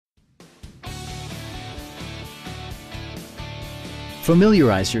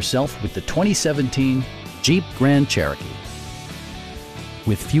Familiarize yourself with the 2017 Jeep Grand Cherokee.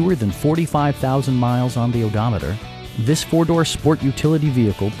 With fewer than 45,000 miles on the odometer, this four-door sport utility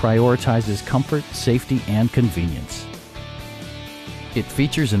vehicle prioritizes comfort, safety, and convenience. It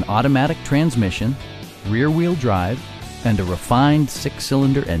features an automatic transmission, rear-wheel drive, and a refined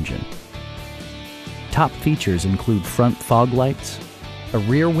six-cylinder engine. Top features include front fog lights, a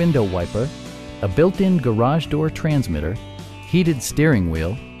rear window wiper, a built-in garage door transmitter, heated steering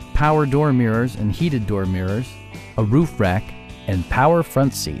wheel, power door mirrors and heated door mirrors, a roof rack, and power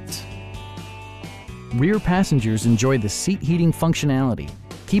front seats. Rear passengers enjoy the seat heating functionality,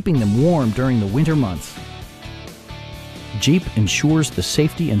 keeping them warm during the winter months. Jeep ensures the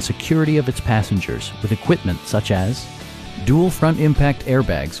safety and security of its passengers with equipment such as dual front impact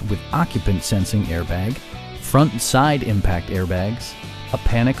airbags with occupant sensing airbag, front and side impact airbags, a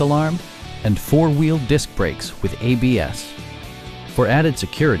panic alarm, and four-wheel disc brakes with ABS. For added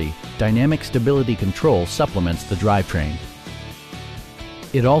security, dynamic stability control supplements the drivetrain.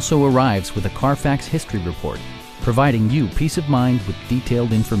 It also arrives with a Carfax history report, providing you peace of mind with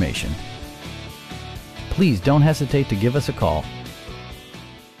detailed information. Please don't hesitate to give us a call